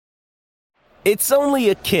It's only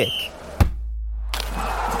a kick,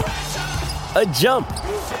 a jump,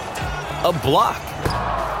 a block.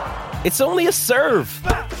 It's only a serve.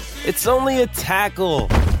 It's only a tackle,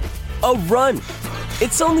 a run.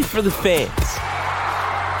 It's only for the fans.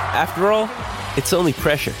 After all, it's only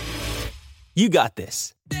pressure. You got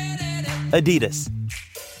this. Adidas.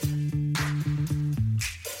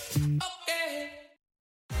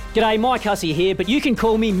 G'day, Mike Hussey here, but you can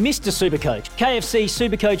call me Mr. Supercoach. KFC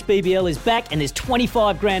Supercoach BBL is back and there's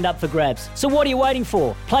 25 grand up for grabs. So what are you waiting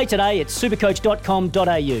for? Play today at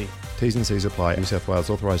supercoach.com.au. T's and C's apply. New South Wales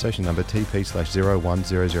authorisation number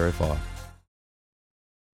TP/01005.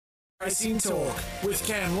 Racing Talk with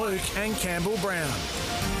Cam Luke and Campbell Brown.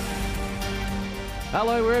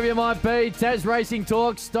 Hello, wherever you might be. TasRacing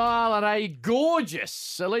Talk style and a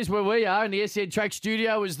gorgeous, at least where we are in the SN Track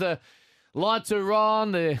studio, is the lights are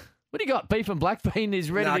on. What do you got? Beef and black bean is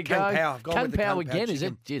ready to go. Power. I've gone with the Power Kung Pao again, is it?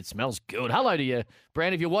 chicken. Gee, it smells good. Hello to you,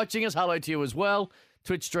 Brand. If you're watching us, hello to you as well.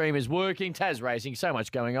 Twitch stream is working. TasRacing, so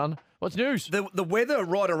much going on. What's news? The weather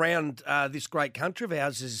right around this great country of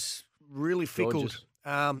ours is really fickle. Gorgeous.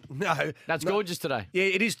 No, That's gorgeous today. Yeah,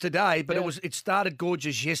 it is today, but Yeah. it started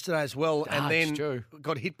gorgeous yesterday as well, and it's then true.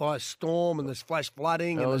 got hit by a storm and there's flash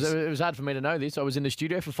flooding. It And was hard for me to know this. I was in the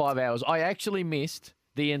studio for 5 hours. I actually missed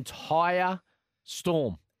the entire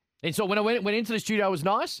storm. And so when I went into the studio, it was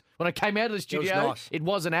nice. When I came out of the studio, nice. it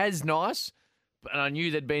wasn't as nice. And I knew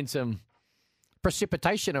there'd been some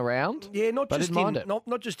precipitation around. yeah, not but I just didn't mind in it.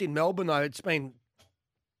 not just in Melbourne though. It's been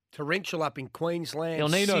torrential up in Queensland, El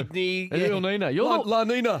Nino. Sydney, El Nino. La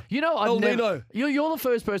Nina. You know, El I've never, Nino. you're the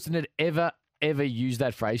first person that ever used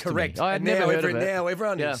that phrase Correct. to me. I had And never heard of it. now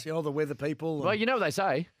everyone Yeah. is. All the weather people. Well, you know what they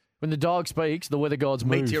say. When the dog speaks, the weather gods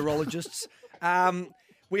move. meteorologists.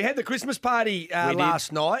 We had the Christmas party did.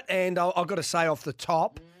 last night, and I've got to say off the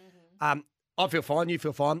top, I feel fine. You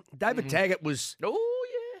feel fine. David Taggart was Oh,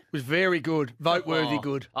 yeah. very good, vote-worthy Oh,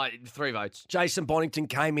 good. 3 votes. Jason Bonington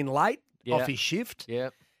came in late Yeah. off his shift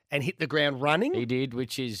Yeah, and hit the ground running, he did,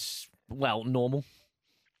 which is, well, normal.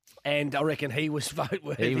 and I reckon he was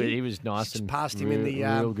vote-worthy. He was nice Just and passed him in the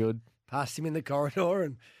real good. passed him in the corridor,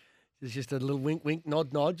 and there's just a little wink, wink,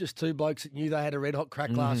 nod, nod. Just two blokes that knew they had a red hot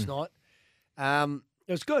crack last night.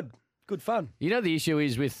 It was good fun. You know, the issue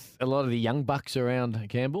is with a lot of the young bucks around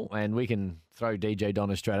Campbell, and we can throw DJ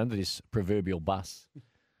Donna straight under this proverbial bus,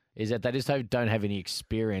 is that they just don't have any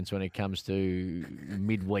experience when it comes to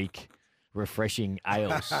midweek refreshing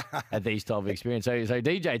ales at these type of experience. So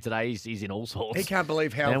DJ today, he's in all sorts. He can't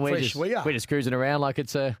believe how And fresh we are. We're just cruising around like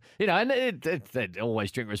it's a, and they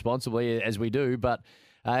always drink responsibly as we do, but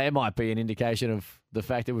it might be an indication of the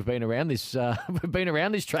fact that we've been around this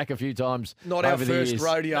track a few times. Not our over the first years.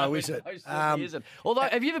 rodeo, No, is it? most certainly isn't. Although,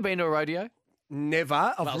 have you ever been to a rodeo? Never.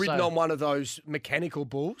 I've Well, ridden so- on one of those mechanical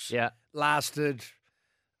bulls. Yeah. Lasted,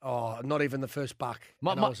 not even the first buck.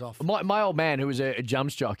 and I was off. My old man, who was a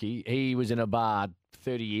jumps jockey, he was in a bar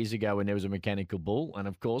 30 years ago when there was a mechanical bull, and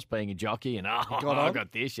of course, being a jockey, and I on?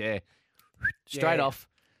 got this, straight Yeah. off.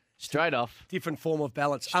 Straight off. Different form of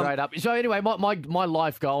balance. Straight up. So anyway, my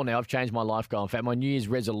life goal now, I've changed my life goal. In fact, my New Year's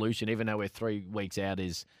resolution, even though we're 3 weeks out,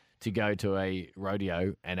 is to go to a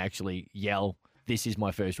rodeo and actually yell, "This is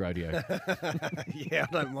my first rodeo." Yeah,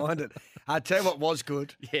 I don't mind it. I tell you what was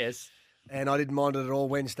good, Yes. and I didn't mind it at all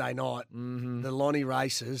Wednesday night. The Lonnie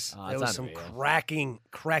races. Oh, there it's was some unreal.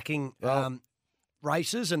 cracking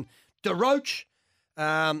races. And DeRoche,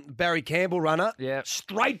 Barry Campbell runner, Yep.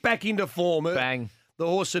 straight back into form. Bang. The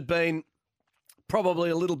horse had been probably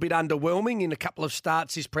a little bit underwhelming in a couple of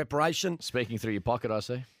starts, his preparation. Speaking through your pocket, I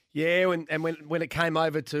see. Yeah, when it came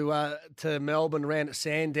over to Melbourne, ran at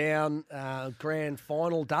Sandown, grand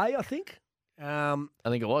final day, I think. I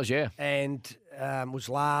think it was, yeah. And was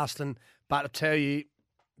last. But I tell you,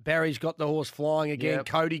 Barry's got the horse flying again. Yep.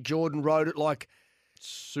 Cody Jordan rode it like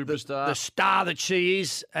Superstar. the star that she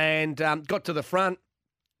is, and got to the front.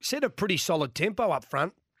 Set a pretty solid tempo up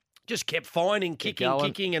front. Just kept finding,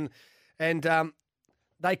 kicking, and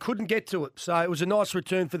they couldn't get to it. So it was a nice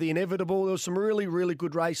return for the inevitable. There was some really, really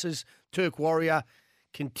good races. Turk Warrior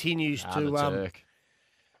continues The Turk.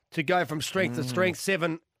 to go from strength to strength.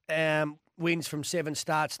 7 wins from 7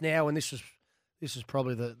 starts now, and this is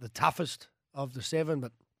probably the toughest of the 7,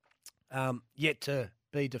 but yet to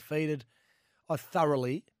be defeated. I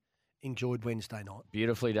thoroughly enjoyed Wednesday night.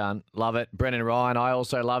 Beautifully done. Love it. Brennan Ryan. I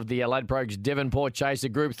also love the Ladbrokes Devonport Chaser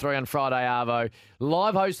Group 3 on Friday, Arvo.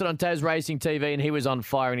 Live hosted on TasRacing TV, and he was on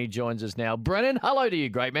fire, and he joins us now. Brennan, hello to you,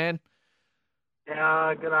 great man. Good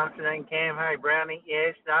afternoon, Cam. Hey, Brownie.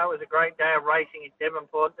 Yes, no, it was a great day of racing at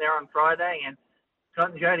Devonport there on Friday, and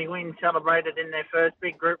Scott and Jody Wynn celebrated in their first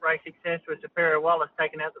big group race success with Superior Wallace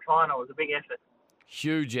taking out the final. It was a big effort.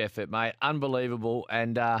 Huge effort, mate. Unbelievable.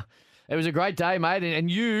 And it was a great day, mate. And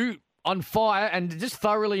you on fire and just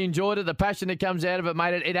thoroughly enjoyed it. The passion that comes out of it,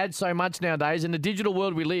 mate. It adds so much nowadays. In the digital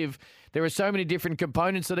world we live, there are so many different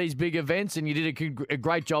components to these big events, and you did a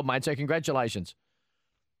great job, mate. So congratulations.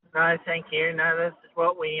 No, thank you. No, this is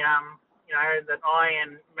what we, that I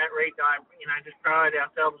and Matt Reid, just pride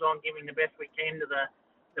ourselves on giving the best we can to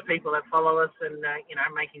the people that follow us and,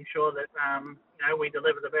 making sure that, we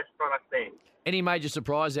deliver the best product there. Any major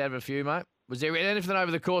surprise out of a few, mate? Was there anything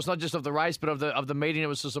over the course, not just of the race, but of the meeting that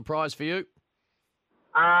was a surprise for you?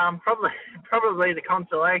 Probably the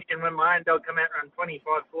consolation when my own dog come out around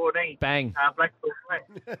 25-14. Bang. Blackpool Flat.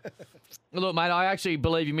 Look, mate, I actually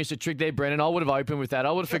believe you missed a trick there, Brennan. I would have opened with that.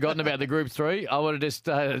 I would have forgotten about the Group 3. I would have just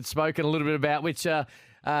spoken a little bit about which it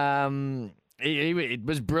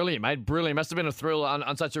was brilliant, mate. Brilliant. Must have been a thrill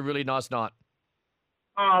on such a really nice night.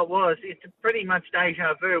 Oh, it was. It's pretty much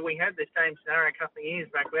deja vu. We had this same scenario a couple of years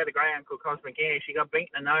back. We had a greyhound called Cosmic Air. She got beaten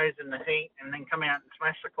in the nose in the heat and then come out and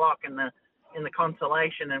smashed the clock in the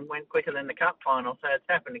consolation and went quicker than the cup final. So it's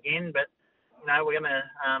happened again. But, we're going to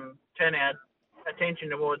turn our attention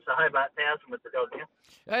towards the Hobart 1000 with the dog,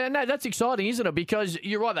 yeah? No, that's exciting, isn't it? Because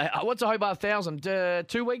you're right. What's the Hobart 1000?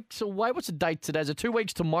 2 weeks away? What's the date today? Is it 2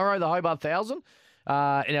 weeks tomorrow, the Hobart 1000?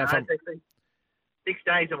 From 6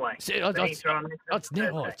 days away. Snuck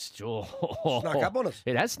up on us.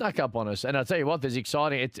 It has snuck up on us. And I'll tell you what, there's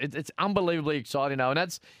exciting. It's unbelievably exciting now.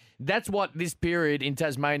 And that's what this period in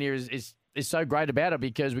Tasmania is so great about it,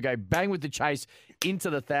 because we go bang with the chase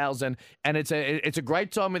into the 1,000, and it's a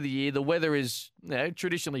great time of the year. The weather is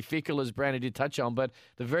traditionally fickle, as Brownie did touch on, but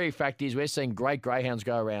the very fact is we're seeing great greyhounds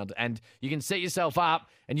go around, and you can set yourself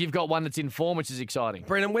up, and you've got one that's in form, which is exciting.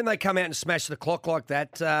 Brennan, when they come out and smash the clock like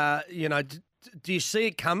that, do you see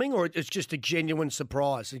it coming, or it's just a genuine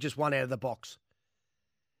surprise? It's just one out of the box?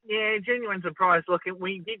 Yeah, genuine surprise. Look,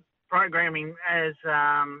 we did programming as,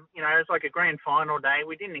 as like a grand final day.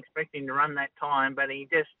 We didn't expect him to run that time, but he's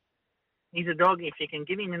a dog. If you can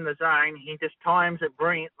get him in the zone, he just times it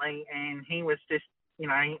brilliantly, and he was just, he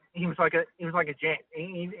was like a jet.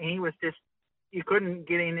 He was just, you couldn't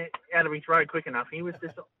get in out of his road quick enough. He was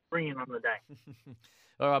just brilliant on the day.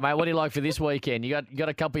 All right, mate. What do you like for this weekend? You got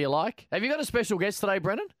a couple you like? Have you got a special guest today,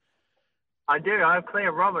 Brennan? I do. I have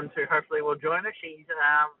Claire Robbins, who hopefully will join us. She's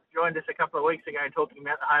joined us a couple of weeks ago talking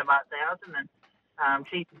about the Hobart 1000, and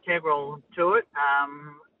she's integral to it.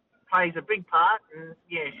 Plays a big part, and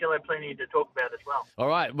she'll have plenty to talk about as well. All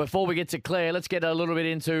right, before we get to Claire, let's get a little bit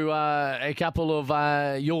into a couple of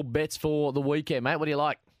your bets for the weekend, mate. What do you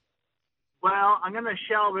like? Well, I'm going to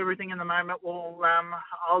shelve everything in the moment.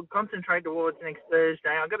 I'll concentrate towards next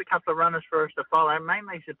Thursday. I've got a couple of runners for us to follow,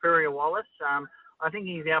 mainly Superior Wallace. I think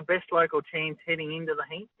he's our best local chance heading into the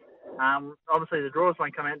heat. Obviously, the draws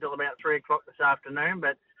won't come out until about 3 o'clock this afternoon,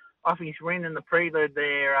 but off his win in the prelude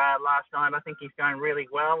there last night, I think he's going really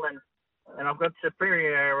well. And I've got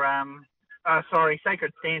Sacred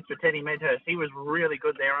Stance for Teddy Medhurst. He was really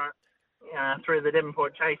good there through the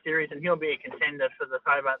Devonport Chase Series, and he'll be a contender for the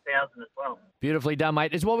Hobart 1000 as well. Beautifully done,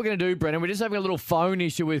 mate. It's what we're going to do, Brennan. We're just having a little phone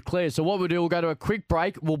issue with Claire. So what we'll do, we'll go to a quick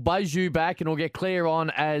break. We'll buzz you back, and we'll get Claire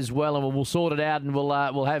on as well, and we'll sort it out, and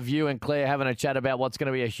we'll have you and Claire having a chat about what's going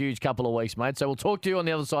to be a huge couple of weeks, mate. So we'll talk to you on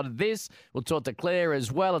the other side of this. We'll talk to Claire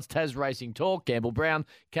as well. It's TasRacing Talk. Campbell Brown,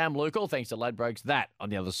 Cam Luke. All thanks to Ladbrokes. That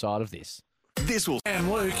on the other side of this. This will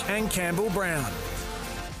Cam Luke and Campbell Brown.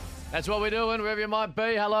 That's what we're doing, wherever you might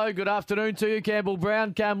be. Hello, good afternoon to you, Campbell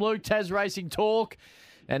Brown, Cam Luke, TasRacing Talk.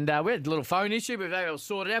 And we had a little phone issue, but we'll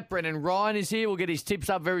sort it out. Brennan Ryan is here. We'll get his tips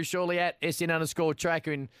up very shortly at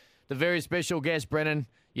SN_track. And the very special guest, Brennan,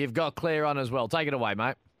 you've got Claire on as well. Take it away,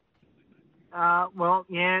 mate.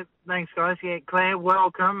 Thanks, guys. Yeah, Claire,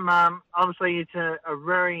 welcome. Obviously, it's a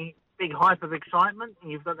very big hype of excitement.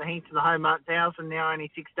 You've got the heats of the Hobart 1000 now only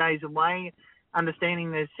 6 days away.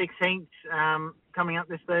 Understanding there's 6 heats coming up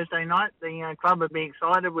this Thursday night. The club would be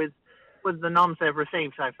excited with the noms they've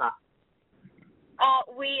received so far. Oh,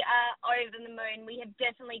 we are over the moon. We have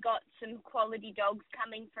definitely got some quality dogs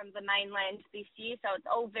coming from the mainland this year, so it's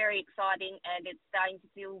all very exciting and it's starting to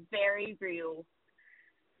feel very real.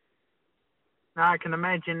 No, I can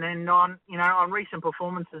imagine. And on recent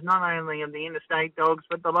performances, not only of the interstate dogs,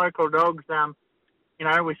 but the local dogs,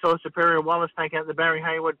 we saw Superior Wallace take out the Barry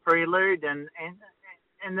Hayward Prelude, and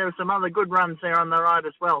there were some other good runs there on the ride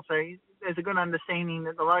as well. So there's a good understanding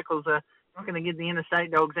that the locals are not going to give the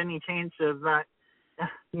interstate dogs any chance of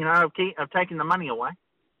taking the money away.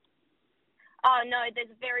 Oh, no, there's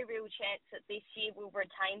a very real chance that this year we'll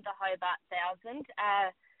retain the Hobart 1000.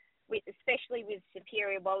 especially with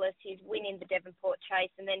Superior Wallace, his win in the Devonport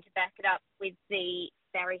Chase, and then to back it up with the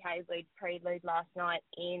Barry Haylude prelude last night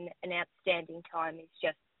in an outstanding time is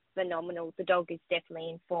just phenomenal. The dog is definitely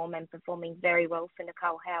in form and performing very well for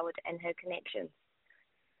Nicole Howard and her connections.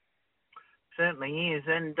 Certainly is.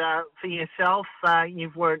 And for yourself,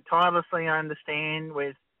 you've worked tirelessly, I understand,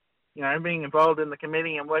 with, being involved in the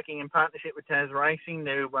committee and working in partnership with TasRacing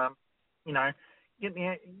to,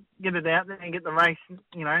 get it out there and get the race,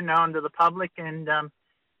 known to the public. And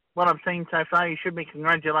what I've seen so far, you should be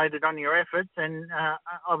congratulated on your efforts. And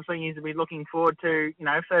obviously you should be looking forward to,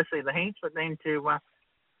 firstly the heats, but then to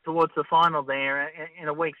towards the final there in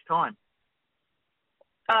a week's time.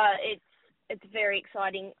 It's very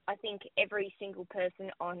exciting. I think every single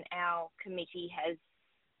person on our committee has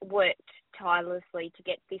worked tirelessly to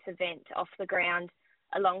get this event off the ground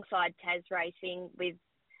alongside TasRacing with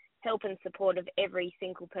help and support of every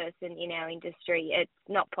single person in our industry. It's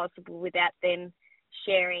not possible without them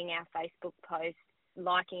sharing our Facebook posts,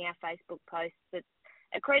 liking our Facebook posts. It's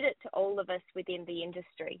a credit to all of us within the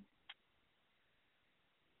industry.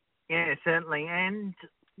 Yeah, certainly. And,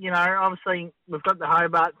 obviously we've got the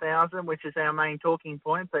Hobart 1000, which is our main talking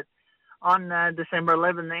point, but on December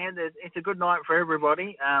 11 there, it's a good night for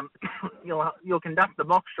everybody. You'll conduct the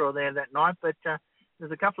box draw there that night, but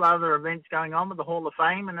there's a couple of other events going on with the Hall of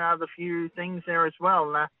Fame and other few things there as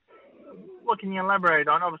well. What can you elaborate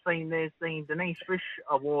on? Obviously, there's the Denise Fish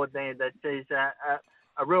Award there that is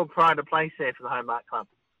a real pride of place there for the Hobart Club.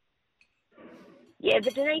 Yeah,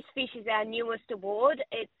 the Denise Fish is our newest award.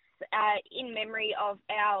 It's in memory of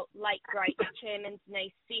our late great chairman,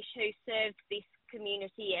 Denise Fish, who served this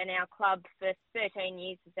community and our club for 13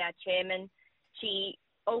 years as our chairman. She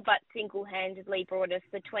all but single-handedly brought us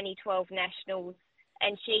the 2012 Nationals,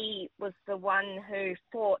 and she was the one who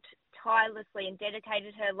fought tirelessly and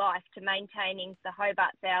dedicated her life to maintaining the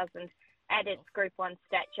Hobart 1000 at its Group 1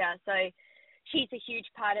 stature. So she's a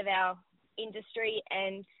huge part of our industry,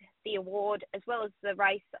 and the award, as well as the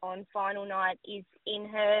race on final night, is in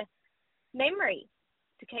her memory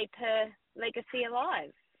to keep her legacy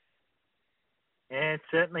alive. Yeah, it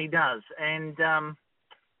certainly does. And,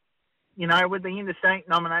 with the interstate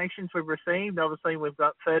nominations we've received, obviously we've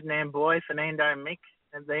got Ferdinand Boy, Fernando Mick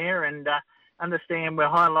there, and understand we're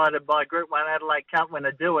highlighted by Group 1 Adelaide Cup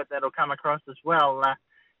winner Do It that'll come across as well.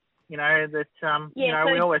 We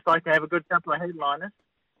always like to have a good couple of headliners.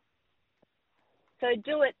 So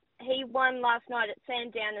Do It, he won last night at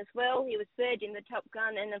Sandown as well. He was third in the Top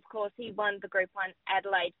Gun, and of course he won the Group 1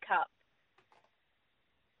 Adelaide Cup.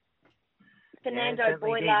 Fernando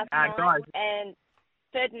Boy last night and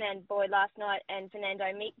Ferdinand Boy last night and Fernando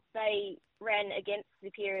Mick, they ran against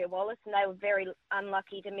Superior Wallace, and they were very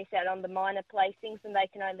unlucky to miss out on the minor placings, and they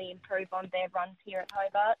can only improve on their runs here at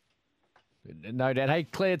Hobart. No doubt. Hey,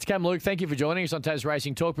 Claire, it's Cam Luke. Thank you for joining us on Tas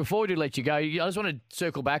Racing Talk. Before we do let you go, I just want to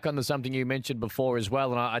circle back on something you mentioned before as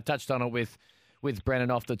well, and I touched on it with Brennan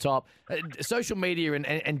off the top. Social media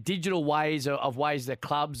and digital ways of ways that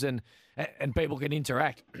clubs and people can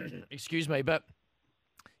interact. Excuse me, but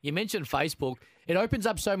you mentioned Facebook. It opens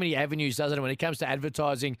up so many avenues, doesn't it, when it comes to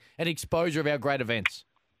advertising and exposure of our great events?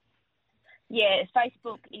 Yeah,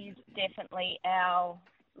 Facebook is definitely our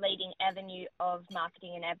leading avenue of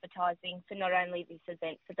marketing and advertising for not only this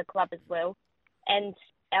event, for the club as well. And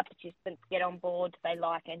our participants get on board, they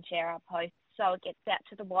like and share our posts, so it gets out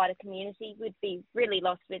to the wider community. We'd be really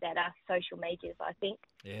lost without our social medias, I think.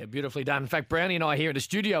 Yeah, beautifully done. In fact, Brownie and I here in the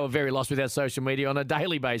studio are very lost without social media on a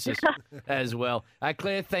daily basis as well.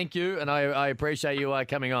 Claire, thank you, and I appreciate you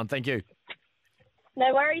coming on. Thank you.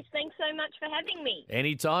 No worries. Thanks so much for having me.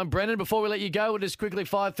 Anytime. Brennan, before we let you go, we'll just quickly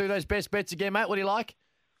fire through those best bets again, mate. What do you like?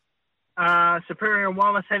 Superior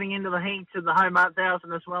Wallace heading into the heats of the Hobart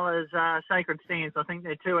 1000, as well as Sacred Stance. I think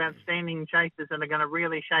they're two outstanding chasers that are going to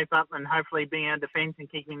really shape up and hopefully be our defence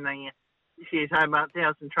and keeping this year's Hobart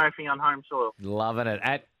 1000 trophy on home soil. Loving it.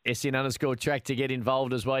 At SN_track to get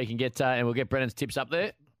involved as well. You can get, and we'll get Brennan's tips up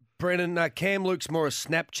there. Brennan, Cam Luke's more a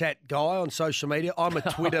Snapchat guy on social media. I'm a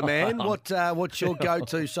Twitter man. What's your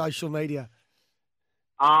go-to social media?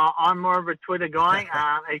 I'm more of a Twitter guy,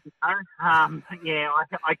 as you know.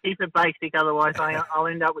 I keep it basic, otherwise I'll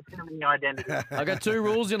end up with too many identities. I've got two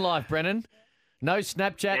rules in life, Brennan. No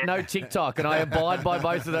Snapchat, no TikTok, and I abide by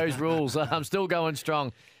both of those rules. I'm still going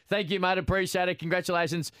strong. Thank you, mate. Appreciate it.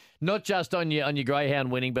 Congratulations, not just on your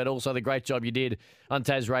Greyhound winning, but also the great job you did on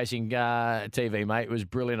Tas Racing TV, mate. It was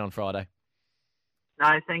brilliant on Friday.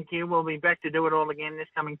 No, thank you. We'll be back to do it all again this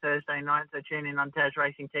coming Thursday night. So tune in on Tas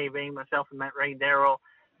Racing TV. Myself and Matt Reid, they're all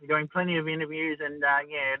doing plenty of interviews. And,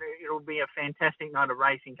 it'll be a fantastic night of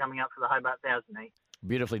racing coming up for the Hobart 1000 heat.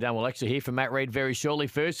 Beautifully done. We'll actually hear from Matt Reid very shortly.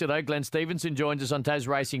 First, though, Glenn Stevenson joins us on Tas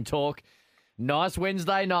Racing Talk. Nice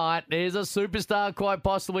Wednesday night. There's a superstar quite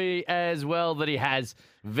possibly as well that he has.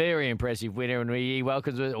 Very impressive winner, and we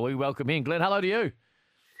welcome him. Glenn, hello to you.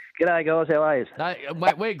 G'day, guys. How are you?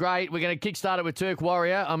 Mate, we're great. We're going to kickstart it with Turk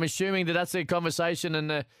Warrior. I'm assuming that's the conversation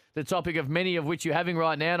and the topic of many of which you're having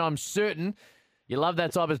right now, and I'm certain you love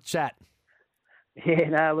that type of chat. Yeah,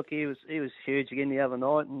 no, look, he was huge again the other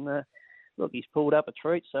night, and look, he's pulled up a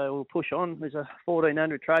treat, so we'll push on. There's a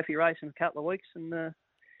 1400 trophy race in a couple of weeks, and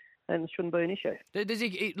it shouldn't be an issue. Does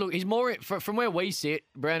he look? He's more from where we sit,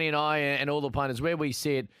 Brownie and I, and all the punters. Where we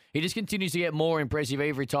sit, he just continues to get more impressive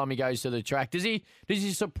every time he goes to the track. Does he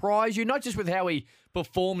surprise you? Not just with how he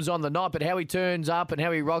performs on the night, but how he turns up and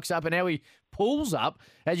how he rocks up and how he pulls up,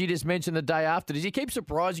 as you just mentioned the day after. Does he keep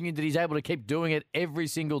surprising you that he's able to keep doing it every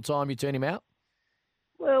single time you turn him out?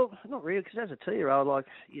 Well, not really, because as a 2-year-old, like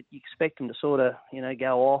you expect him to sort of,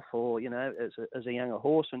 go off, or as a younger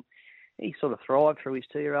horse, and he sort of thrived through his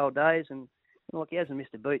 2-year-old days, and like he hasn't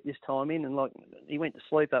missed a beat this time in, and like he went to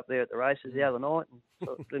sleep up there at the races the other night, and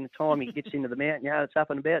so by the time he gets into the mountain, it's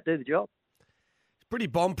up and about, do the job. It's pretty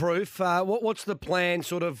bomb-proof. What's the plan,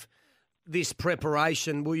 sort of this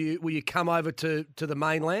preparation? Will you come over to the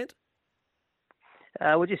mainland?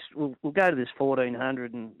 We'll go to this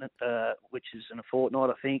 1400, and which is in a fortnight,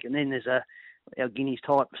 I think, and then there's our Guineas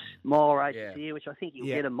type mile races here, which I think you'll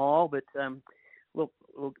get a mile, but look,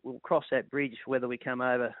 we'll cross that bridge whether we come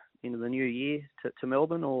over into the new year to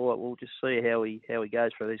Melbourne, or we'll just see how he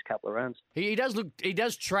goes for these couple of runs. He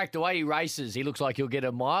does track the way he races. He looks like he'll get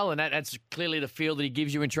a mile, and that's clearly the feel that he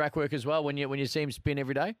gives you in track work as well when you see him spin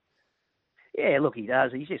every day. Yeah, look, he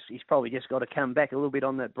does. He's probably just got to come back a little bit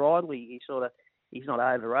on that bridle. He's not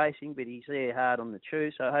over racing, but he's there hard on the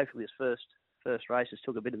chew. So hopefully his first races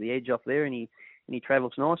took a bit of the edge off there, and he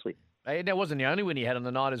travels nicely. Hey, that wasn't the only win he had on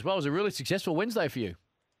the night as well. It was a really successful Wednesday for you.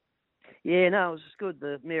 Yeah, no, it was good.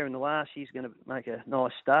 The mare in the last, she's going to make a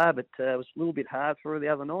nice star, but it was a little bit hard for her the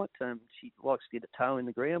other night. She likes to get a toe in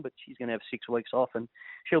the ground, but she's going to have 6 weeks off, and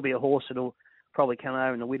she'll be a horse that'll probably come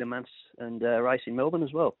over in the winter months and race in Melbourne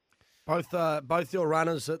as well. Both your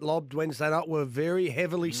runners that lobbed Wednesday night were very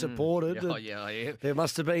heavily supported. Oh, yeah. There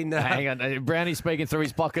must have been... Hang on. Brownie's speaking through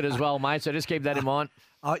his pocket as well, mate, so just keep that in mind.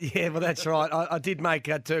 Yeah, well, that's right. I did make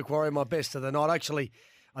Turk Warrior my best of the night. Actually,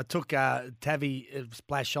 I took Tavi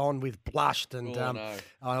Splash on with Blushed, and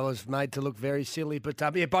I was made to look very silly. But,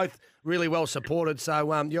 both really well supported,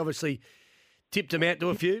 so you obviously tipped them out to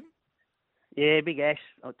a few. Yeah, Big Ash,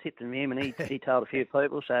 I tipped him, and he told a few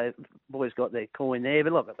people, so boys got their coin there.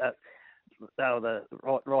 But look, they were the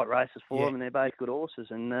right races for them, and they're both good horses.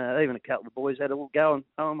 And even a couple of boys had a little go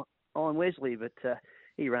on Wesley, but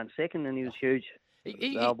he ran second, and he was huge.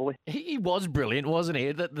 He was brilliant, wasn't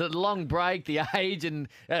he? The long break, the age, and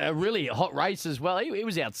a really hot race as well. He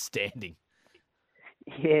was outstanding.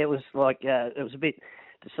 Yeah, it was like it was a bit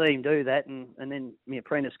to see him do that, and then my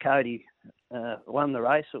apprentice Cody won the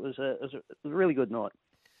race. It was a really good night.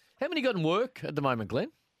 How many got in work at the moment,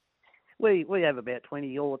 Glenn? We have about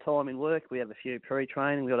 20 all the time in work. We have a few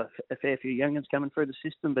pre-training. We've got a fair few young'uns coming through the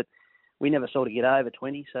system, but we never sort of get over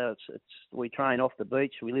 20. So we train off the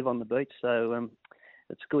beach. We live on the beach, so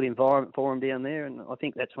it's a good environment for them down there, and I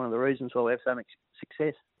think that's one of the reasons why we have so much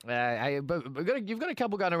success. But you've got a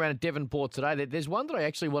couple going around at Devonport today. There's one that I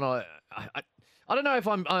actually want to. I don't know if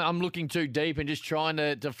I'm looking too deep and just trying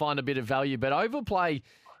to find a bit of value, but Overplay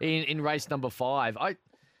in race number 5.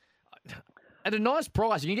 At a nice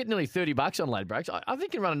price, you can get nearly $30 on Ladbrokes. I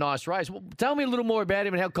think he can run a nice race. Well, tell me a little more about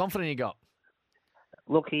him and how confident you got.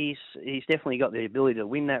 Look, he's definitely got the ability to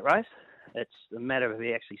win that race. It's a matter of if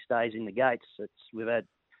he actually stays in the gates.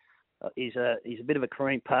 He's a bit of a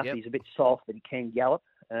cream puff. Yep. He's a bit soft, but he can gallop.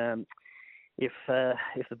 If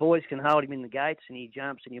the boys can hold him in the gates and he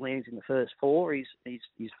jumps and he lands in the first 4, he's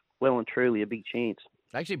well and truly a big chance.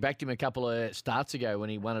 I actually backed him a couple of starts ago when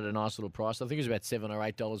he won at a nice little price. I think it was about $7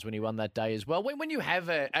 or $8 when he won that day as well. When you have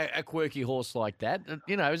a quirky horse like that,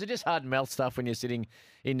 is it just hard mouth stuff when you're sitting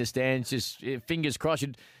in the stands, just fingers crossed?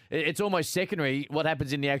 It's almost secondary what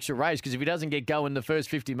happens in the actual race, because if he doesn't get going the first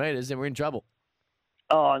 50 metres, then we're in trouble.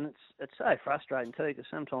 Oh, and it's so frustrating too, because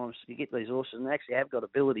sometimes you get these horses and they actually have got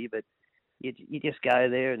ability, but you just go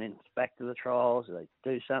there and then it's back to the trials. They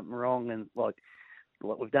do something wrong, and like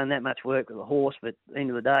we've done that much work with the horse, but at the end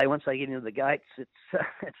of the day, once they get into the gates,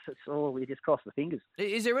 it's all, we just cross the fingers.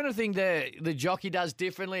 Is there anything the jockey does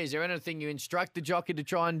differently? Is there anything you instruct the jockey to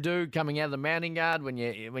try and do coming out of the mounting yard when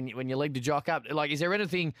you leg the jock up? Like, is there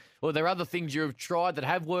anything, or are there other things you've tried that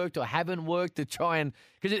have worked or haven't worked to try and,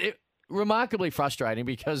 because it's remarkably frustrating,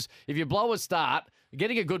 because if you blow a start,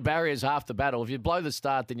 getting a good barrier is half the battle. If you blow the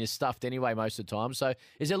start, then you're stuffed anyway most of the time. So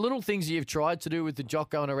is there little things that you've tried to do with the jock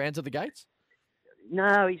going around to the gates?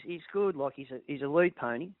 No, he's good. Like he's a lead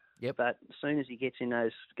pony. Yep. But as soon as he gets in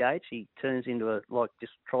those gates, he turns into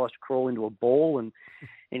just tries to crawl into a ball, and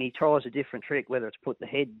he tries a different trick, whether it's put the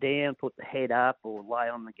head down, put the head up, or lay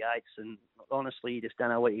on the gates. And honestly, you just don't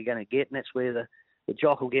know what you're going to get, and that's where the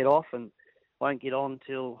jock will get off and won't get on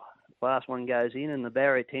till the last one goes in, and the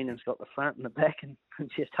barrier attendant's got the front and the back, and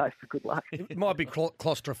just hope for good luck. It might be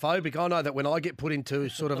claustrophobic. I know that when I get put into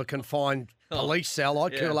sort of a confined police cell,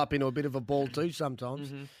 I curl up into a bit of a ball too sometimes.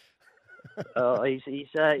 Mm-hmm.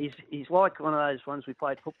 He's like one of those ones we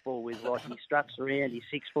played football with. Like he struts around. He's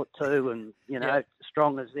 6'2" and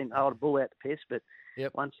strong as then hold a bull out the piss. But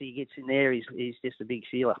once he gets in there, he's just a big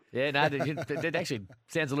sealer. Yeah, no, that actually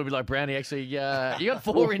sounds a little bit like Brownie. Actually, you got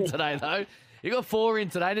 4 in today though. You got 4 in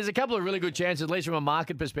today. There's a couple of really good chances, at least from a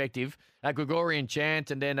market perspective. Gregorian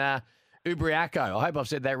Chant and then Ubriaco. I hope I've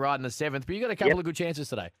said that right in the 7th. But you got a couple of good chances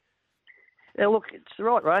today. Yeah, look, it's the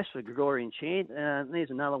right race for Gregorian Chant. There's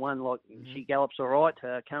another one, she gallops all right,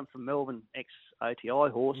 come from Melbourne,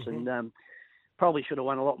 ex-OTI horse, and probably should have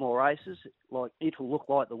won a lot more races. Like, it'll look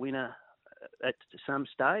like the winner at some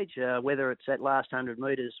stage, whether it's that last 100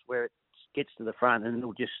 metres where it gets to the front and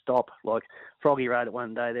it'll just stop. Like, Froggy rode it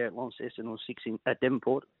one day there at Launceston, or at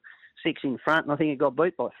Devonport, 6 in front, and I think it got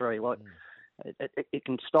beat by 3. Like, it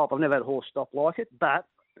can stop. I've never had a horse stop like it, but...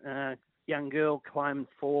 young girl claimed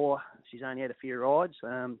 4. She's only had a few rides.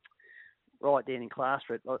 Right down in class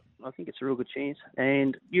for it. I think it's a real good chance.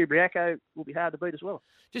 And Ubriaco will be hard to beat as well.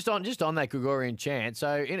 Just on that Gregorian Chant,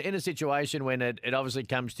 so in a situation when it obviously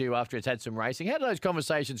comes to you after it's had some racing, how do those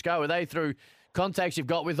conversations go? Are they through contacts you've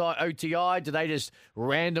got with OTI? Do they just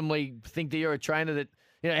randomly think that you're a trainer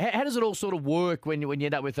that... how does it all sort of work when you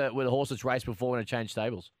end up with a horse that's raced before and it changed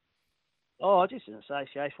stables? Oh, just an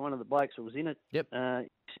association. One of the blokes that was in it. Yep.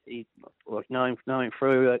 He know him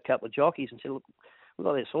through a couple of jockeys and said, "Look, we've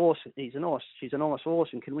got this horse. She's a nice horse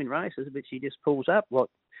and can win races, but she just pulls up. Like,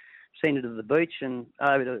 send her to the beach and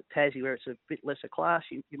over to Tassie where it's a bit lesser class.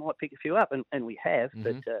 You might pick a few up, and we have.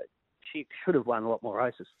 But she should have won a lot more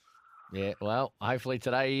races." Yeah, well, hopefully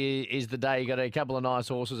today is the day. You got a couple of nice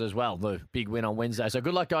horses as well. The big win on Wednesday. So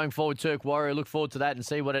good luck going forward, Turk Warrior. Look forward to that and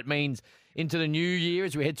see what it means into the new year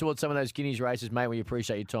as we head towards some of those Guineas races, mate. We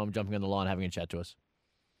appreciate your time jumping on the line, having a chat to us.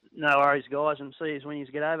 No worries, guys, and see you when you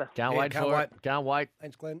get over. Can't wait for it. Can't wait.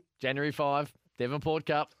 Thanks, Glenn. January 5, Devonport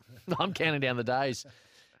Cup. I'm counting down the days.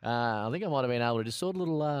 I think I might have been able to just sort a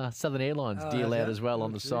little Southern Airlines deal out as well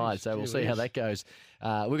on the side. So we'll see how that goes.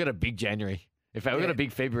 We've got a big January. In fact, we've got a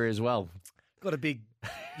big February as well. Got a big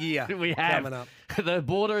year we have. coming up. The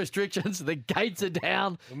border restrictions, the gates are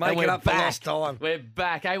down. We're making up for lost time. We're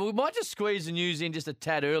back. Hey, we might just squeeze the news in just a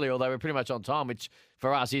tad earlier, although we're pretty much on time, which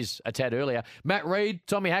for us is a tad earlier. Matt Reid,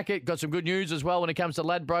 Tommy Hackett got some good news as well when it comes to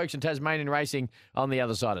Ladbrokes and Tasmanian racing on the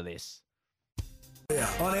other side of this.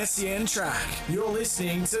 On SEN Track, you're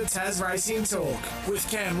listening to TasRacing Talk with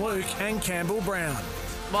Cam Luke and Campbell Brown.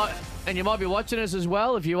 And you might be watching us as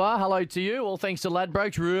well. If you are, hello to you. All thanks to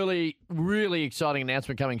Ladbrokes. Really, really exciting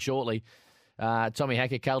announcement coming shortly. Tommy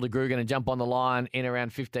Hackett, Cal DeGru going to jump on the line in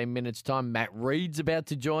around 15 minutes' time. Matt Reid's about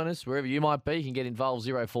to join us. Wherever you might be, you can get involved.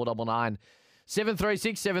 0499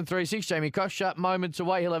 736 736. Jamie Cockshut moments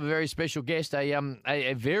away. He'll have a very special guest,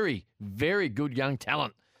 a very, very good young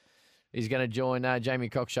talent. He's going to join Jamie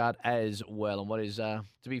Cockshut as well. And what is, to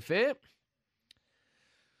be fair,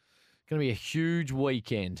 going to be a huge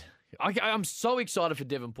weekend. I'm so excited for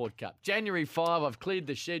Devonport Cup. January 5, I've cleared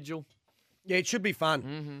the schedule. Yeah, it should be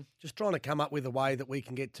fun. Just trying to come up with a way that we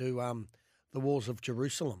can get to the walls of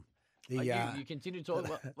Jerusalem. You continue to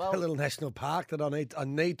talk a little national park that I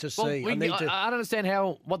need to see. I don't understand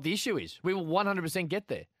what the issue is. We will 100% get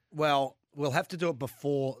there. Well, we'll have to do it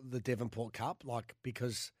before the Devonport Cup,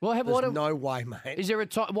 there's no way, mate. Is there a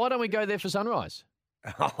time? Why don't we go there for sunrise?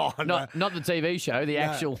 Oh, no. Not the TV show, the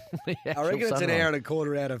actual. I reckon it's an hour and a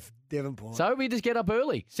quarter out of Devonport. So we just get up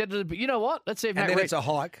early. You know what? Let's see if it's a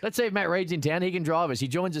hike. Let's see if Matt Reid's in town. He can drive us. He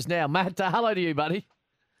joins us now. Matt, hello to you, buddy.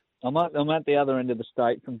 I'm at the other end of the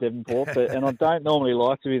state from Devonport, and I don't normally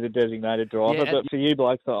like to be the designated driver, but for you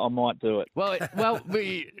blokes, I might do it. Well,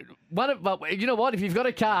 you know what? If you've got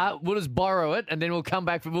a car, we'll just borrow it, and then we'll come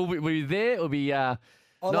back. We'll be there. It'll be.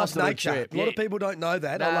 I love nature. Trip. A lot of people don't know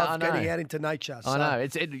that. No, I love getting out into nature. So. I know.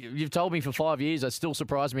 You've told me for 5 years. It still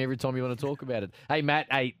surprises me every time you want to talk about it. Hey, Matt,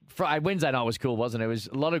 Wednesday night was cool, wasn't it? It was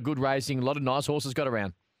a lot of good racing, a lot of nice horses got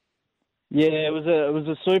around. Yeah, it was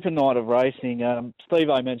a super night of racing.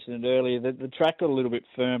 Steve-O mentioned it earlier that the track got a little bit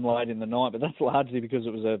firm late in the night, but that's largely because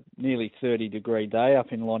it was a nearly 30-degree day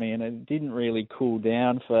up in Lonnie, and it didn't really cool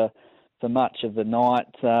down for much of the night.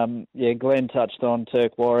 Glenn touched on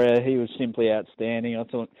Turk Warrior. He was simply outstanding. I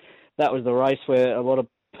thought that was the race where a lot of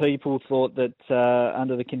people thought that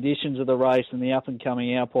under the conditions of the race and the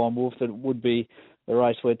up-and-coming Alpine Wolf, that it would be the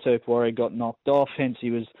race where Turk Warrior got knocked off. Hence,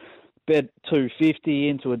 he was bet $2.50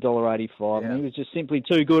 into $1.85. Yeah. And he was just simply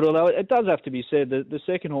too good. Although it does have to be said that the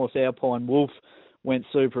second horse, Alpine Wolf, went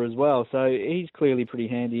super as well. So he's clearly pretty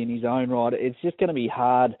handy in his own right. It's just going to be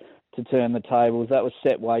hard to turn the tables. That was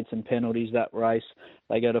set weights and penalties, that race.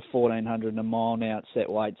 They go to 1,400 a mile now at set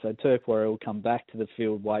weight. So Turk Warrior will come back to the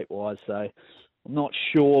field weight-wise. So I'm not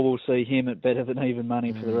sure we'll see him at better than even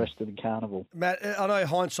money for the rest of the carnival. Matt, I know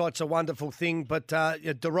hindsight's a wonderful thing, but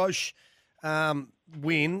DeRoche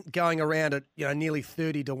win going around at nearly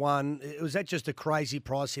 30 to 1. Was that just a crazy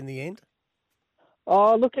price in the end?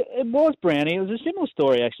 Oh, look, it was Brownie. It was a similar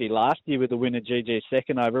story actually last year with the winner GG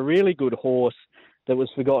Second Over. A really good horse that was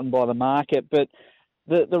forgotten by the market, but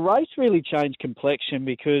the race really changed complexion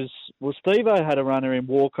because, well, Steve-O had a runner in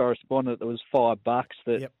War Correspondent that was $5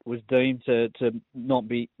 that was deemed to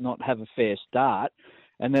not have a fair start.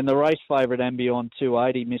 And then the race favourite Ambion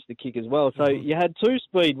 280 missed the kick as well. So you had two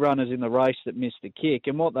speed runners in the race that missed the kick.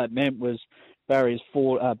 And what that meant was barriers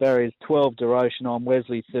 12, DeRoche, and on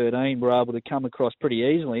Wesley 13 were able to come across pretty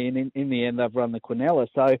easily. And in the end, they've run the Quinella.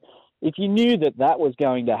 So if you knew that was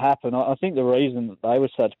going to happen, I think the reason that they were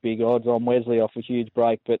such big odds on Wesley off a huge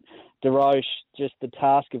break, but DeRoche, just the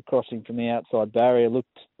task of crossing from the outside barrier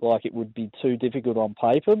looked like it would be too difficult on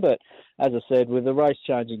paper. But as I said, with the race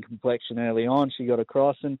changing complexion early on, she got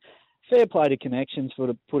across, and fair play to Connections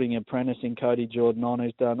for putting apprentice in Cody Jordan on,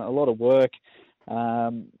 who's done a lot of work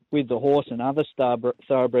with the horse and other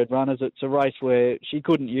thoroughbred runners. It's a race where she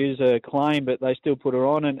couldn't use her claim, but they still put her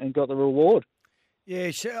on and got the reward.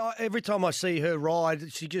 Yeah, every time I see her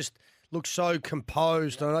ride, she just looks so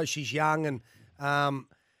composed. I know she's young, and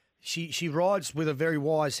she rides with a very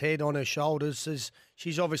wise head on her shoulders.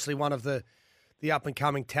 She's obviously one of the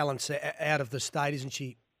up-and-coming talents out of the state, isn't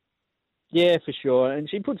she? Yeah, for sure. And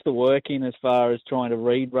she puts the work in as far as trying to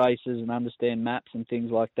read races and understand maps and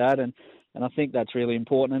things like that. And I think that's really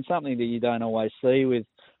important and something that you don't always see with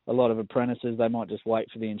a lot of apprentices. They might just wait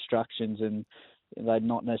for the instructions and they'd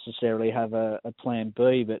not necessarily have a plan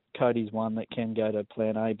B, but Cody's one that can go to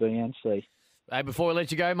plan A, B and C. Hey, before we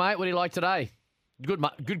let you go, mate, what do you like today?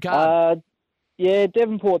 Good card. Yeah,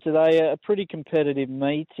 Devonport today, a pretty competitive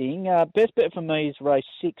meeting. Best bet for me is race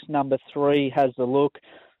 6, number 3, Has the Look.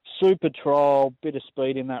 Super trial, bit of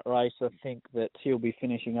speed in that race. I think that he'll be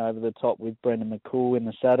finishing over the top with Brendan McCool in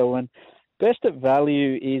the saddle. And best at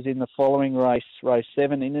value is in the following race, race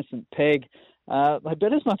 7, Innocent Peg. They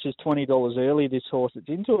bet as much as $20 early, this horse. It's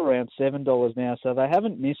into around $7 now, so they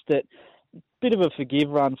haven't missed it. Bit of a forgive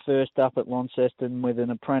run first up at Launceston with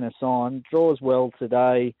an apprentice on. Draws well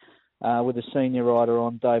today with a senior rider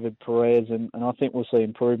on, David Perez, and I think we'll see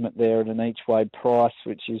improvement there at an each-way price,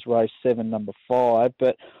 which is race 7, number 5.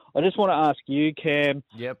 But I just want to ask you, Cam.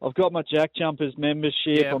 Yep. I've got my Jack Jumpers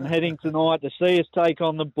membership. Yep. I'm heading tonight to see us take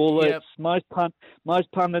on the Bullets. Yep.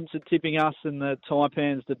 Most pundits are tipping us and the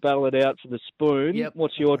Taipans to battle it out for the spoon. Yep.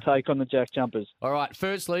 What's your take on the Jack Jumpers? All right.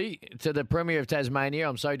 Firstly, to the Premier of Tasmania,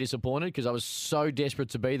 I'm so disappointed because I was so desperate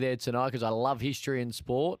to be there tonight because I love history and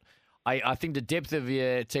sport. I think the depth of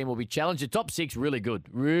your team will be challenged. The top 6, really good.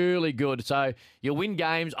 Really good. So you'll win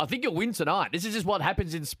games. I think you'll win tonight. This is just what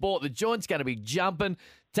happens in sport. The joint's going to be jumping.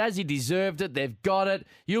 Tassie deserved it. They've got it.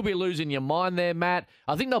 You'll be losing your mind there, Matt.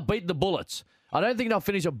 I think they'll beat the Bullets. I don't think they'll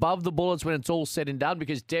finish above the Bullets when it's all said and done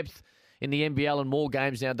because depth in the NBL and more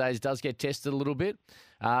games nowadays does get tested a little bit.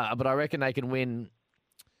 But I reckon they can win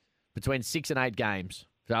between 6 and 8 games.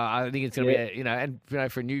 So I think it's going to be,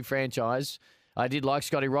 for a new franchise. I did like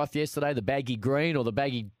Scotty Roth yesterday, the baggy green or the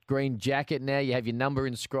baggy green jacket. Now you have your number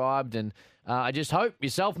inscribed. And I just hope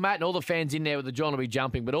yourself, Matt, and all the fans in there with the John will be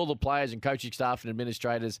jumping, but all the players and coaching staff and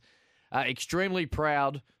administrators are extremely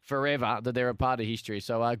proud forever that they're a part of history.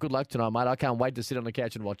 So good luck tonight, mate. I can't wait to sit on the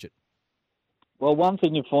couch and watch it. Well, one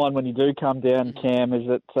thing you find when you do come down, Cam, is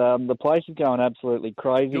that the place is going absolutely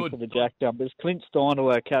crazy for the Jack Jumpers. Clint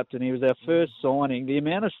Steindl, our captain, he was our first signing. The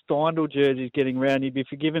amount of Steindl jerseys getting round, you'd be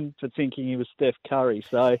forgiven for thinking he was Steph Curry.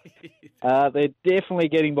 So they're definitely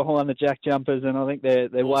getting behind the Jack Jumpers, and I think they're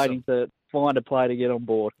awesome. Waiting to find a play to get on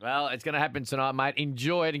board. Well, it's going to happen tonight, mate.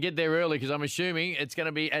 Enjoy it and get there early because I'm assuming it's going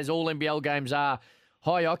to be, as all NBL games are,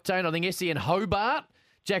 high octane. I think SE and Hobart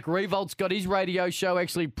Jack Revolt's got his radio show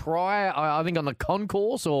actually prior, I think, on the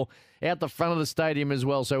concourse or out the front of the stadium as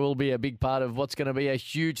well. So we'll be a big part of what's going to be a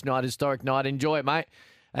huge night, historic night. Enjoy it, mate.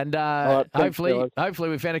 And right, thanks, hopefully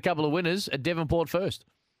we found a couple of winners at Devonport first.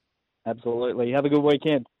 Absolutely. Have a good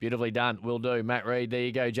weekend. Beautifully done. Will do. Matt Reid, there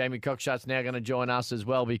you go. Jamie Cockshut's now going to join us as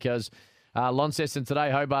well because Launceston today,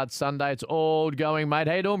 Hobart Sunday. It's all going, mate.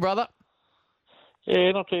 How you doing, brother?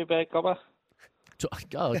 Yeah, not too bad, Cobber.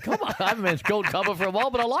 Oh, come on. I haven't been called Cobber for a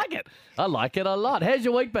while, but I like it. I like it a lot. How's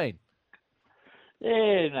your week been?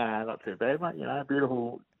 Yeah, no, not too bad, mate. You know,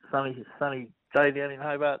 beautiful sunny day down in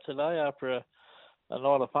Hobart today after a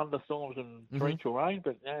night of thunderstorms and torrential rain.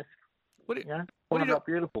 But yeah, what are you not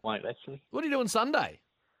beautiful, mate. Actually, what are you doing Sunday?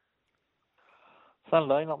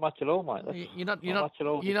 Sunday, not much at all, mate.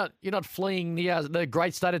 You're not fleeing the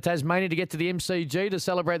great state of Tasmania to get to the MCG to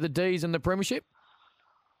celebrate the D's and the Premiership.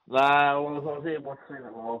 No, I was there watching it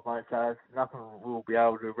live, mate. So nothing will be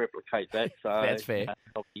able to replicate that. So that's fair.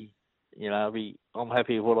 I'm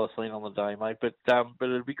happy with what I've seen on the day, mate. But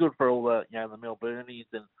it'd be good for all the the Melburnians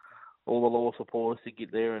and all the Law supporters to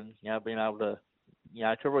get there and being able to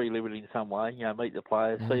to relive it in some way. Meet the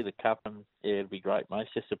players, see the cup, and it'd be great, mate.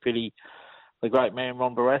 It's just a pity the great man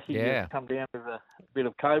Ron Barassi come down with a bit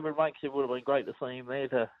of COVID, mate. 'Cause it would have been great to see him there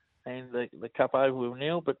to hand the cup over with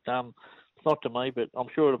Neil, but it's not to me. But I'm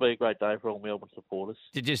sure it'll be a great day for all Melbourne supporters.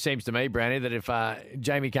 It just seems to me, Brownie, that if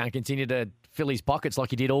Jamie can't continue to fill his pockets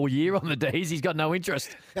like he did all year on the D's, he's got no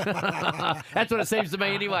interest. That's what it seems to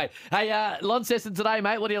me anyway. Hey, Launceston today,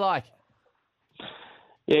 mate, what do you like?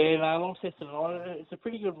 Yeah, no, Launceston tonight, it's a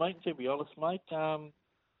pretty good meeting, to be honest, mate.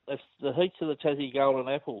 It's the heats of the Tassie Golden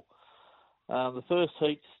Apple. The first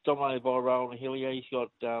heat's dominated by Rowan Hillier. He's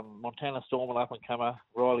got Montana Storm, an up-and-comer,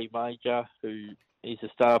 Riley Major, who is a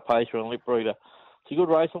star pacer and lip breeder. It's a good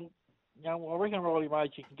race. I reckon Riley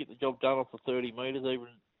Major can get the job done off the 30 metres, even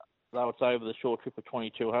though it's over the short trip of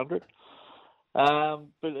 2,200.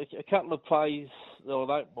 But a couple of plays that I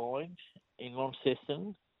don't mind in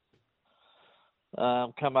Launceston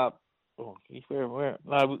come up. Oh, where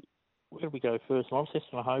did we go first?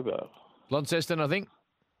 Launceston or Hobart? Launceston, I think.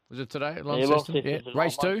 Was it today? Launceston? Yeah.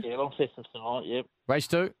 Race 2? Yeah, Launceston's tonight, yep. Race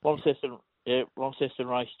 2? Launceston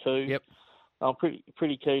race 2. Yep. I'm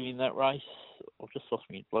pretty keen in that race. I've just lost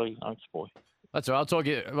my bloody notes, boy. That's all right. I'll talk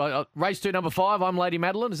you. Race 2, number 5, I'm Lady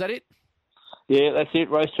Madeline. Is that it? Yeah, that's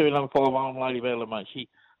it. Race 2, number 5, I'm Lady Madeline, mate. She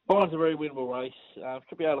finds a very winnable race.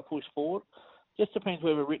 Should be able to push forward. Just depends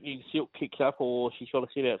whether Whitney Silk kicks up or she's got to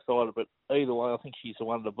sit outside of it. Either way, I think she's the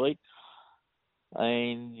one to beat.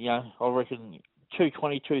 And, I reckon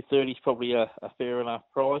 220, 230 is probably a fair enough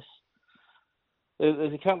price.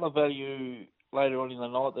 There's a couple of value later on in the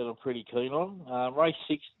night that I'm pretty keen on. Race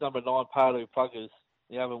 6, number 9, Pardo Pluggers,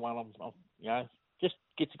 the other one, I'm just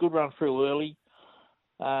gets a good run through early.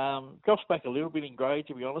 Drops back a little bit in grade,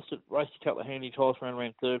 to be honest. It raced a couple of handy tires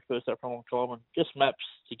around third, first up for a long time, and just maps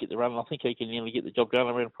to get the run. I think he can nearly get the job done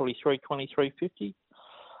around probably 320, 350.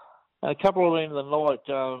 A couple of end of the night,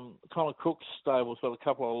 Connor Cook's stable's got a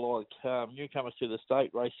couple of newcomers to the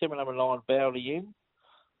state. Race 7, number 9, Bowdy in.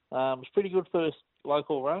 It's pretty good first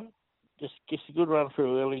local run. Just gets a good run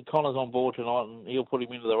through early. Connor's on board tonight, and he'll put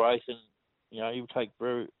him into the race, and he'll take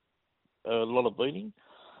a lot of beating.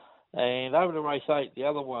 And over to race 8, the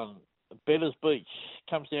other one, Betters Beach,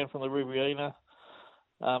 comes down from the Riverina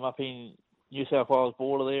up in New South Wales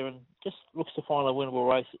border there, and just looks to find a winnable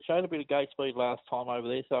race. It showed a bit of gate speed last time over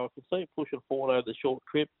there, so I can see it pushing forward over the short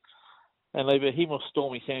trip. And either him or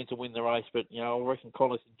Stormy Sands to win the race, but I reckon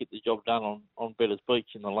Connor can get the job done on Betters Beach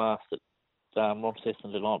in the last at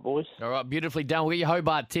Launceston tonight, boys. All right, beautifully done. We'll get your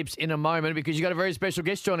Hobart tips in a moment because you've got a very special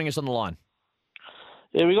guest joining us on the line.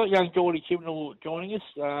 Yeah, we've got young Geordie Chibnall joining us.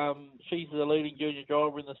 She's the leading junior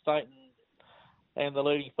driver in the state and the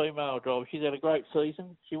leading female driver. She's had a great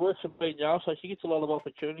season. She works for BNL, so she gets a lot of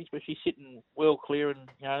opportunities, but she's sitting well clear, and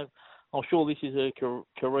I'm sure this is her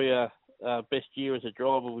career best year as a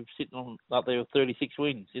driver. We're sitting up there with 36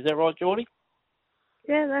 wins. Is that right, Geordie?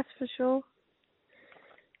 Yeah, that's for sure.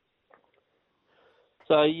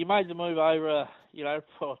 So you made the move over, it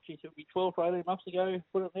would be 12 or 18 months ago,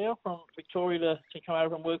 put it now, from Victoria to come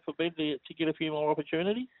over and work for Ben to get a few more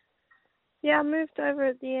opportunities? Yeah, I moved over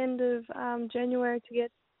at the end of January to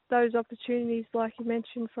get those opportunities, like you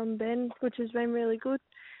mentioned, from Ben, which has been really good.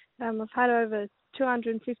 I've had over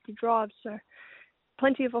 250 drives, so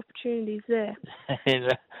plenty of opportunities there.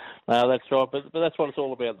 No, that's right, but that's what it's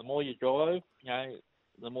all about. The more you drive,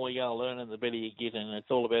 the more you're going to learn and the better you get, and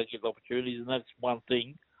it's all about getting opportunities, and that's one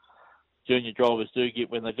thing junior drivers do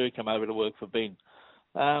get when they do come over to work for Ben.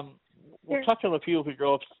 We'll touch on a few of your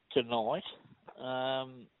drives tonight.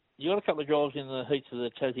 you got a couple of drives in the heats of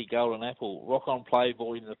the Tassie Golden Apple. Rock on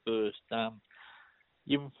Playboy in the first.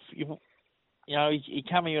 He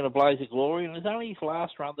came in a blaze of glory, and it was only his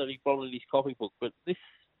last run that he followed his copybook. But that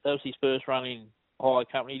was his first run in high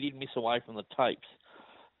company. He didn't miss away from the tapes.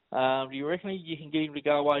 Do you reckon you can get him to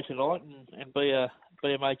go away tonight and be a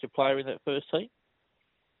major player in that first team?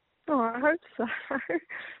 Oh, I hope so.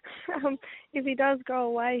 If he does go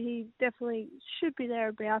away, he definitely should be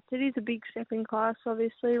thereabouts. It is a big step in class,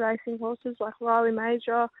 obviously, racing horses like Riley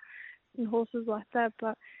Major and horses like that.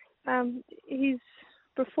 But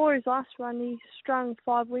before his last run, he strung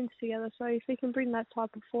 5 wins together. So if he can bring that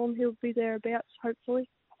type of form, he'll be thereabouts, hopefully.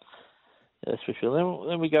 That's for sure.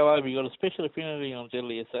 Then we go over. You've got a special affinity on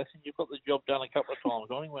Deadly Assassin. You've got the job done a couple of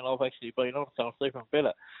times on him when I've actually been on, so I'm even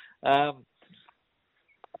better.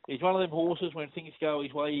 He's one of them horses, when things go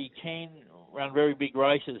his way, he can run very big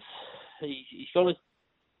races. He's got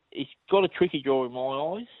a tricky draw in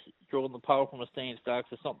my eyes, drawing the pole from a stand start,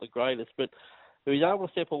 so it's not the greatest. But if he's able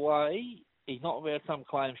to step away, he's not without some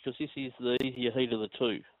claims, because this is the easier heat of the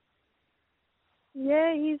two.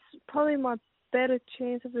 Yeah, he's probably my better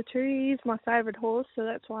chance of the two. He is my favourite horse, so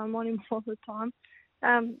that's why I'm on him all the time.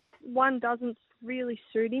 One doesn't really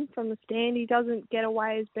suit him from the stand. He doesn't get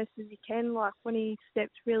away as best as he can. Like when he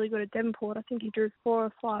stepped really good at Devonport, I think he drew 4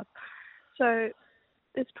 or 5. So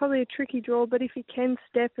it's probably a tricky draw, but if he can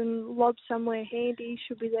step and lob somewhere handy, he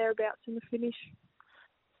should be thereabouts in the finish.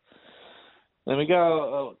 Then we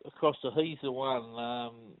go across to He's the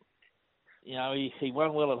One. He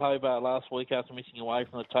won well at Hobart last week after missing away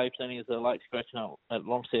from the tapes. Then he was a late scratch at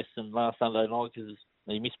Launceston last Sunday night because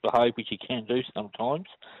he misbehaved, which he can do sometimes.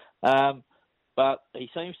 But he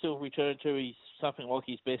seems to have returned to something like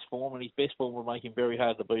his best form, and his best form will make him very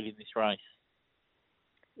hard to beat in this race.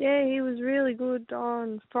 Yeah, he was really good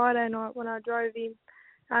on Friday night when I drove him.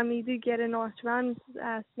 He did get a nice run,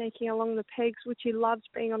 sneaking along the pegs, which he loves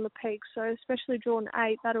being on the pegs. So especially drawn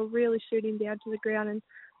 8, that'll really suit him down to the ground. And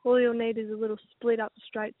all he'll need is a little split up the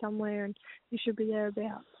straight somewhere, and he should be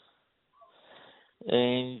thereabouts.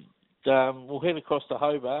 And we'll head across to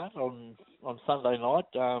Hobart on Sunday night.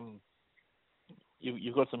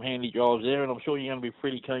 You've got some handy drives there, and I'm sure you're going to be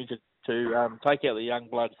pretty keen to take out the Young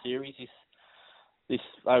Blood Series this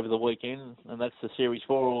over the weekend, and that's the series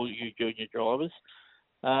for all you junior drivers.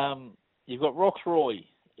 You've got Roxroy.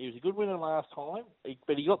 He was a good winner last time,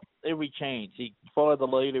 but he got every chance. He followed the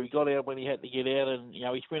leader. He got out when he had to get out, and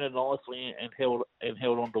he sprinted nicely and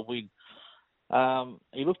held on to win.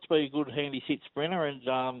 He looked to be a good handy sit sprinter,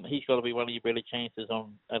 and he's got to be one of your better chances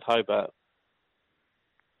at Hobart.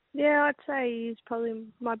 Yeah, I'd say he's probably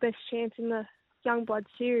my best chance in the Young Blood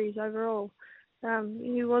Series overall.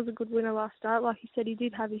 He was a good winner last start. Like you said, he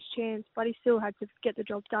did have his chance, but he still had to get the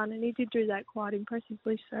job done, and he did do that quite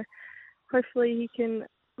impressively. So hopefully he can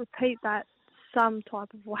repeat that some type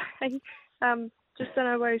of way. Just don't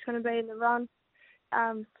know where he's going to be in the run.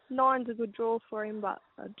 9's a good draw for him, but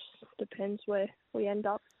it just depends where we end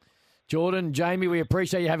up. Jordan, Jamie, we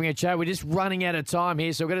appreciate you having a chat. We're just running out of time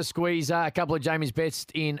here, so we're going to squeeze a couple of Jamie's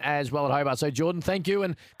best in as well at Hobart. So, Jordan, thank you,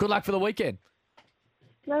 and good luck for the weekend.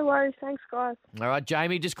 No worries. Thanks, guys. All right,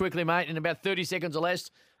 Jamie, just quickly, mate, in about 30 seconds or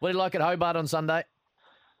less, what do you like at Hobart on Sunday?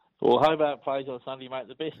 Well, Hobart plays on Sunday, mate.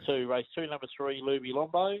 The best two, race 2, number 3, Luby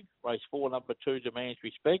Lombo. Race 4, number 2, Demands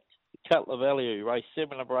Respect. Cutler Value. Race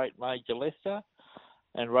 7, number 8, Major Leicester.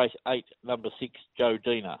 And race 8, number 6, Joe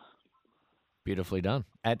Dina. Beautifully done.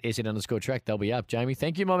 At SN_track, they'll be up. Jamie,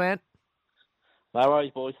 thank you, my man. No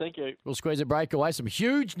worries, boys. Thank you. We'll squeeze a break away. Some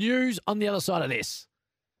huge news on the other side of this.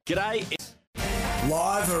 G'day.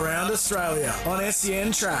 Live around Australia on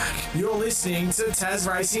SEN Track. You're listening to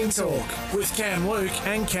TasRacing Talk with Cam Luke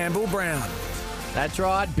and Campbell Brown. That's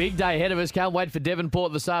right. Big day ahead of us. Can't wait for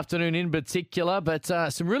Devonport this afternoon in particular. But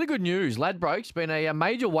some really good news. Ladbroke's been a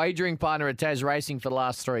major wagering partner at TasRacing for the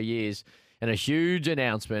last 3 years. And a huge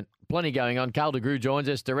announcement. Plenty going on. Carl de Grue joins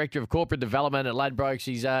us, Director of Corporate Development at Ladbrokes.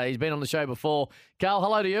 He's been on the show before. Carl,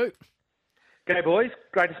 hello to you. G'day, boys.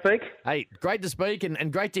 Great to speak. Hey, great to speak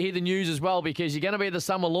and great to hear the news as well, because you're going to be at the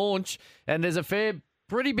summer launch and there's a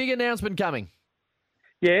pretty big announcement coming.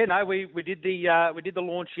 Yeah, no, we did the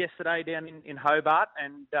launch yesterday down in Hobart,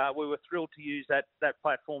 and we were thrilled to use that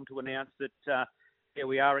platform to announce that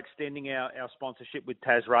we are extending our sponsorship with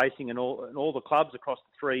TasRacing and all the clubs across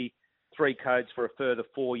the three codes for a further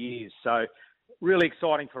 4 years. So really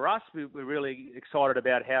exciting for us. We're really excited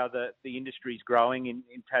about how the industry is growing in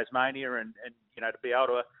Tasmania, and to be able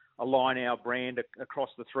to align our brand across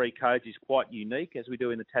the 3 codes is quite unique, as we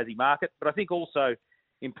do in the Tassie market. But I think also,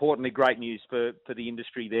 importantly, great news for the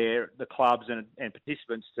industry there, the clubs and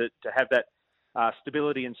participants to have that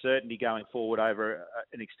stability and certainty going forward over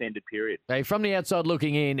an extended period. Hey, from the outside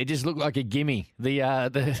looking in, it just looked like a gimme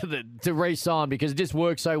to re-sign because it just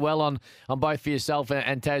works so well on both for yourself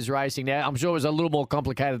and TasRacing. Now, I'm sure it was a little more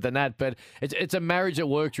complicated than that, but it's a marriage that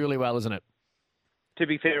works really well, isn't it? To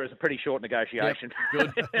be fair, it was a pretty short negotiation.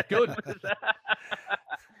 Yep. Good.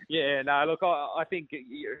 Yeah, no, look, I think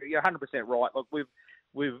you're 100% right. Look,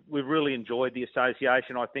 we've really enjoyed the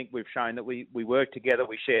association. I think we've shown that we work together,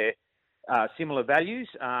 we share similar values,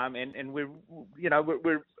 and we're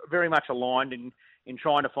very much aligned in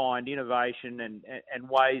trying to find innovation and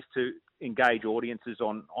ways to engage audiences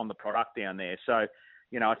on the product down there. So,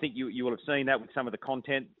 I think you will have seen that with some of the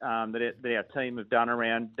content that our team have done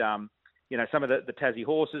around some of the Tassie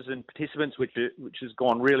horses and participants, which has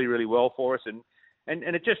gone really, really well for us, and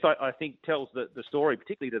it just I think tells the story,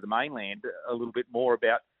 particularly to the mainland, a little bit more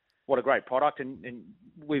about what a great product, and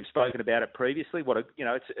we've spoken about it previously.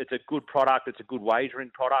 It's a good product, it's a good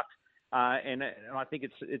wagering product, and I think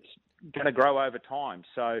it's going to grow over time.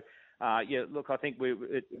 So, look, I think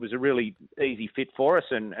it was a really easy fit for us,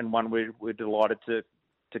 and one we're delighted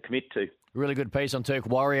to commit to. Really good piece on Turk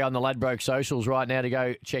Warrior on the Ladbroke socials right now to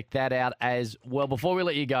go check that out as well. Before we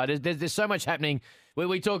let you go, there's so much happening.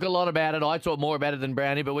 We talk a lot about it. I talk more about it than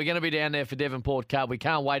Brownie, but we're going to be down there for Devonport Cup. We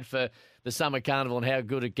can't wait for the Summer Carnival and how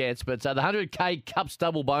good it gets. But the 100K Cups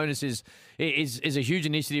double bonus is a huge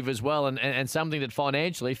initiative as well, and something that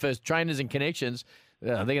financially, for trainers and connections,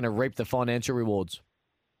 they're going to reap the financial rewards.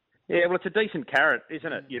 Yeah, well, it's a decent carrot,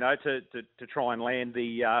 isn't it? To try and land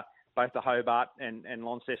both the Hobart and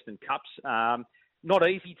Launceston Cups. Not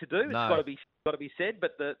easy to do. No. It's got to be said,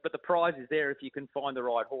 but the prize is there if you can find the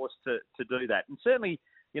right horse to do that. And certainly,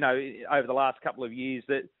 over the last couple of years,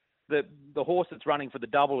 that the horse that's running for the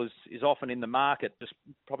double is often in the market, just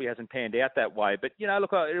probably hasn't panned out that way. But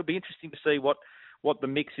look, it'll be interesting to see what the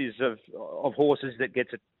mix is of horses that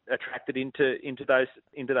gets attracted into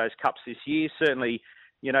those cups this year. Certainly,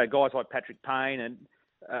 guys like Patrick Payne and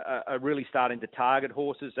are really starting to target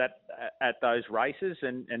horses at those races,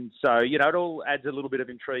 and so it all adds a little bit of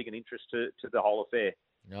intrigue and interest to the whole affair.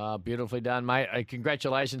 Oh, beautifully done, mate.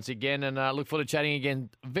 Congratulations again, and look forward to chatting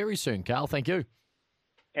again very soon, Carl. Thank you.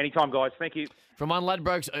 Anytime, guys. Thank you. From one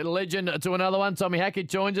Ladbrokes legend to another one, Tommy Hackett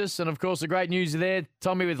joins us, and of course the great news there,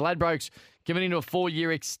 Tommy with Ladbrokes coming into a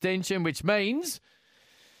 4-year extension, which means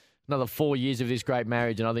another 4 years of this great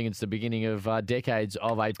marriage, and I think it's the beginning of decades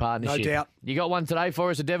of a partnership. No doubt. You got one today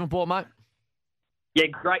for us at Devonport, mate? Yeah,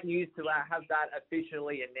 great news to have that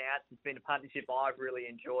officially announced. It's been a partnership I've really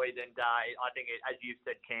enjoyed, and I think, as you've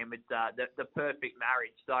said, Cam, it's the perfect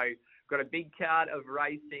marriage. So, got a big card of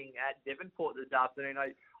racing at Devonport this afternoon.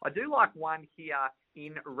 I do like one here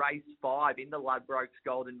in race 5 in the Ladbrokes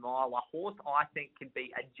Golden Mile. A horse I think can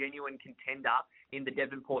be a genuine contender in the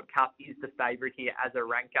Devonport Cup is the favourite here as a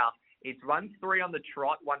ranker. It's run 3 on the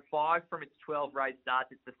trot, won 5 from its 12 race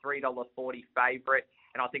starts. It's the $3.40 favourite,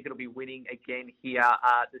 and I think it'll be winning again here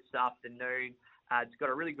this afternoon. It's got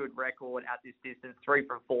a really good record at this distance, 3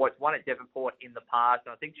 from 4. It's won at Devonport in the past,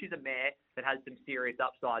 and I think she's a mare that has some serious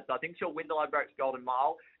upside. So I think she'll win the Ladbrokes Golden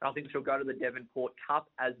Mile, and I think she'll go to the Devonport Cup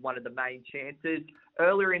as one of the main chances.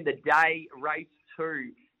 Earlier in the day, race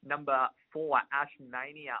 2, number 4, Ash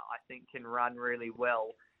Mania, I think can run really well.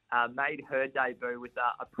 Made her debut with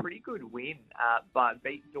a pretty good win, but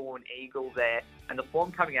beat Dawn Eagle there. And the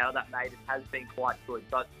form coming out of that maiden has been quite good.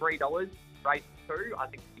 So it's $3, race 2. I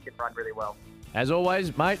think she can run really well. As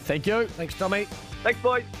always, mate, thank you. Thanks, Tommy. Thanks,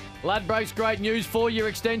 boys. Ladbrokes, great news, 4-year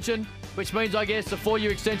extension, which means, I guess, a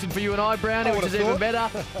 4-year extension for you and I, Brownie, which is even better.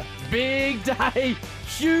 Big day,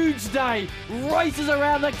 huge day, races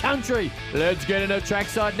around the country. Let's get into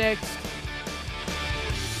trackside next.